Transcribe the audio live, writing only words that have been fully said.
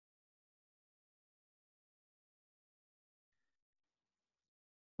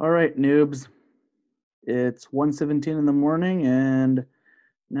All right, noobs. It's 1:17 in the morning, and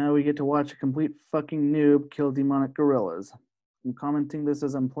now we get to watch a complete fucking noob kill demonic gorillas. I'm commenting this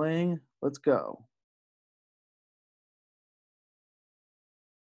as I'm playing. Let's go.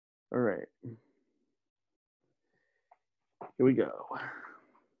 All right. Here we go.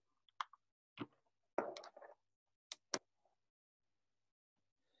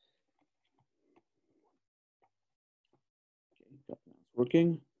 Okay, it's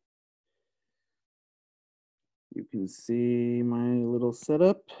working. You can see my little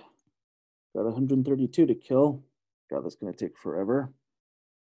setup. Got 132 to kill. God, that's going to take forever.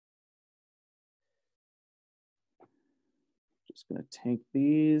 Just going to tank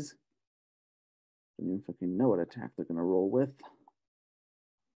these. Don't even fucking know what attack they're going to roll with.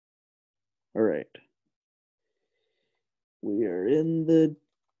 All right. We are in the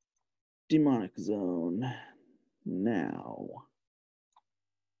demonic zone now.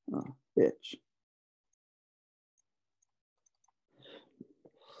 Oh, bitch.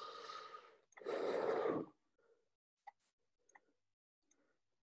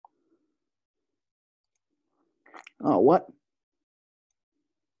 Oh, what?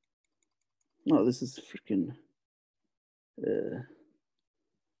 Oh, this is freaking.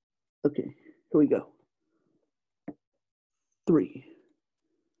 Okay, here we go. 3.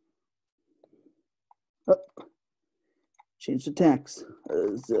 Oh, changed attacks.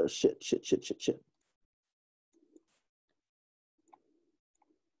 Shit.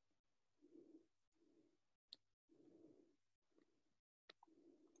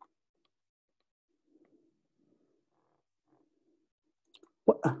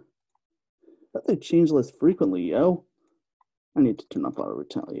 What? That they change less frequently, yo. I need to turn off auto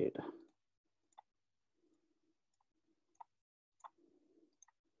retaliate.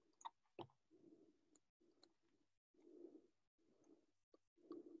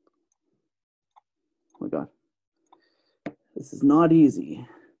 Oh my god. This is not easy.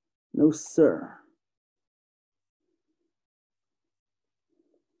 No, sir.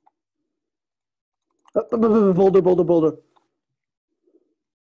 Oh, boulder.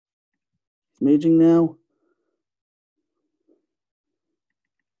 Maging now.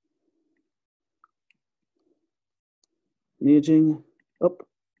 Maging. Oh,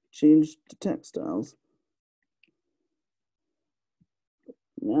 changed to textiles.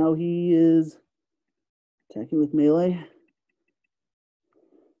 Now he is attacking with melee.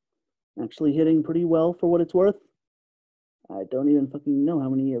 Actually hitting pretty well for what it's worth. I don't even fucking know how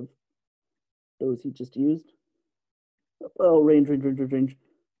many of those he just used. Oh, range.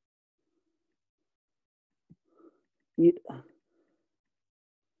 Eat.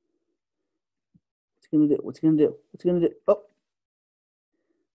 What's he gonna do? Oh.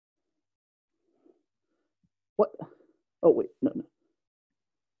 What? Oh, wait, no.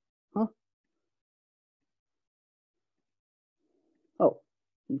 Huh? Oh,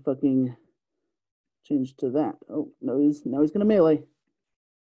 he fucking changed to that. Oh, no, now he's gonna melee.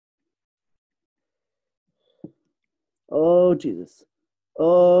 Oh, Jesus.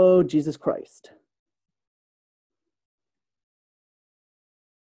 Oh, Jesus Christ.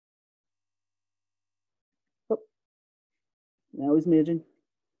 Oh, now he's maging.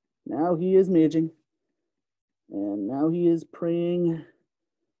 Now he is maging. And now he is praying.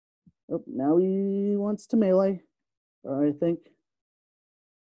 Oh, now he wants to melee. Or I think.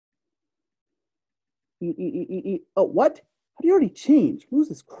 Eat. Oh, what? How do you already change?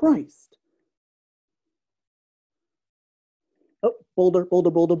 Moses Christ. Oh, boulder.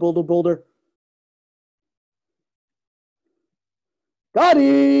 Got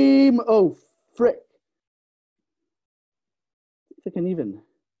him! Oh, frick. If I can even.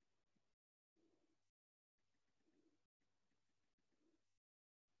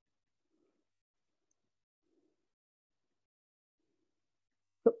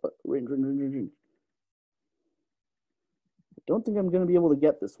 Range. I don't think I'm going to be able to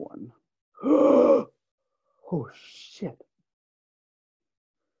get this one. Oh, shit. That's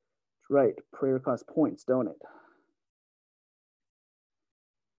right. Prayer costs points, don't it?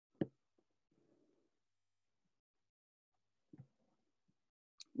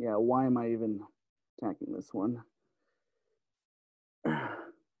 Yeah, why am I even attacking this one? The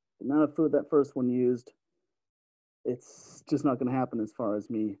amount of food that first one used, it's just not going to happen as far as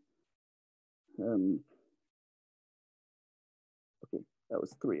me. Okay, that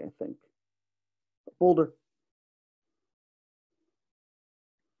was 3, I think. Boulder.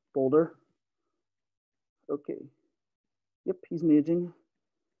 Okay. Yep, he's maging.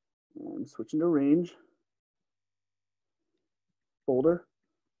 I'm switching to range. Boulder.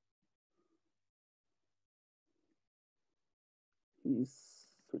 He's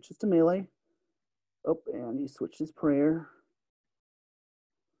switches to melee. Oh, and he switched his prayer.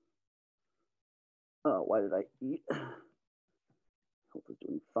 Oh, why did I eat? Hope is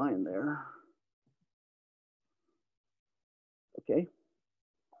doing fine there. Okay.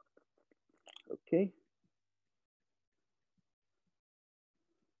 Okay.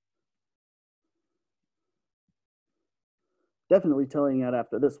 Definitely telling out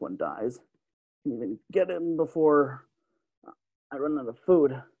after this one dies. Can even get him before I run out of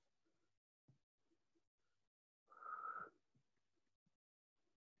food.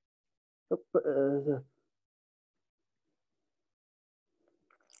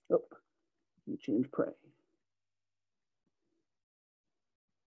 Oh, you change prey.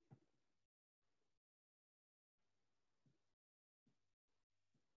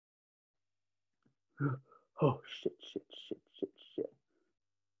 Oh, shit.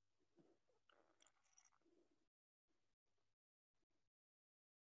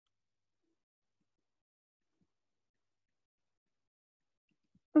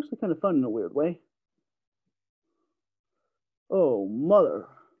 Actually kind of fun in a weird way. Oh, mother.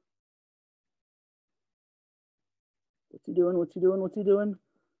 What's he doing? What's he doing?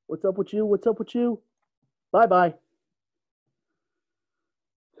 What's up with you? Bye-bye.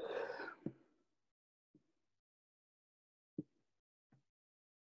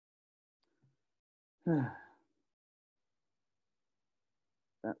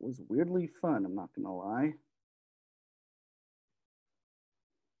 That was weirdly fun, I'm not gonna lie.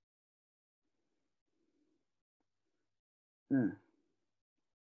 I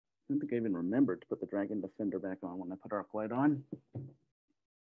don't think I even remembered to put the Dragon Defender back on when I put Arclight on.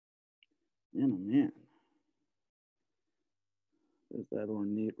 Man, oh man. There's that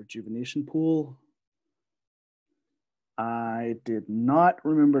ornate rejuvenation pool. I did not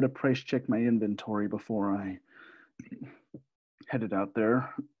remember to price check my inventory before I headed out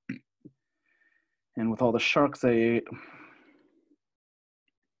there. And with all the sharks I ate,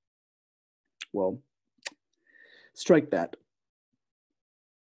 well, strike that.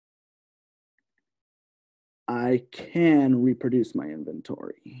 I can reproduce my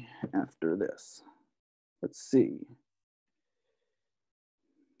inventory after this. Let's see.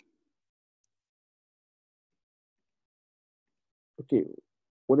 Okay,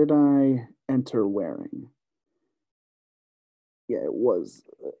 what did I enter wearing? Yeah, it was,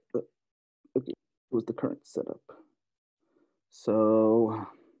 okay, it was the current setup. So,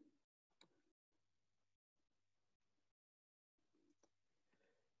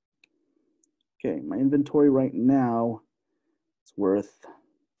 okay, my inventory right now is worth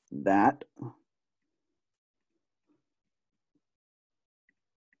that.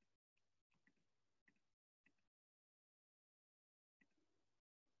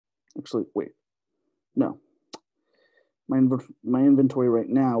 Actually, wait, no. My inventory right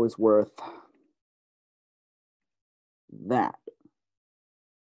now is worth that.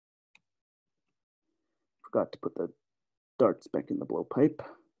 Forgot to put the darts back in the blowpipe.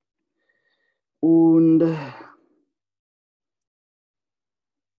 And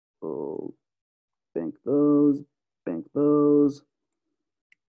oh, bank those.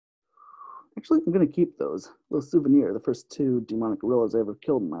 Actually, I'm gonna keep those. A little souvenir, the first 2 demonic gorillas I ever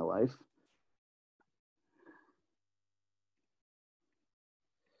killed in my life.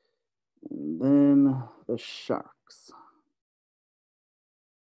 And then the sharks.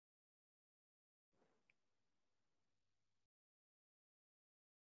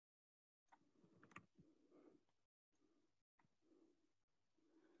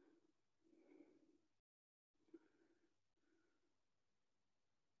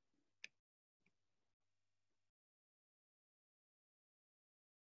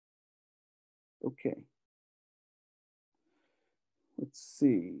 Okay. Let's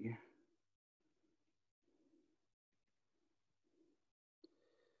see.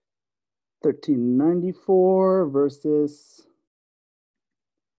 $13.94 versus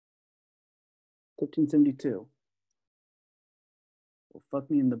 $13.72. Well, fuck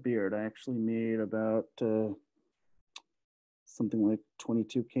me in the beard. I actually made about something like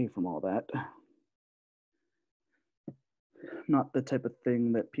 22K from all that. Not the type of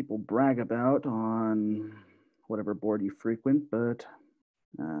thing that people brag about on whatever board you frequent, but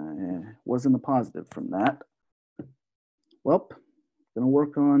wasn't a positive from that. Well, gonna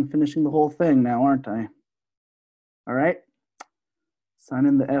work on finishing the whole thing now, aren't I? All right,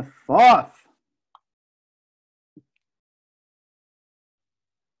 signing the F off.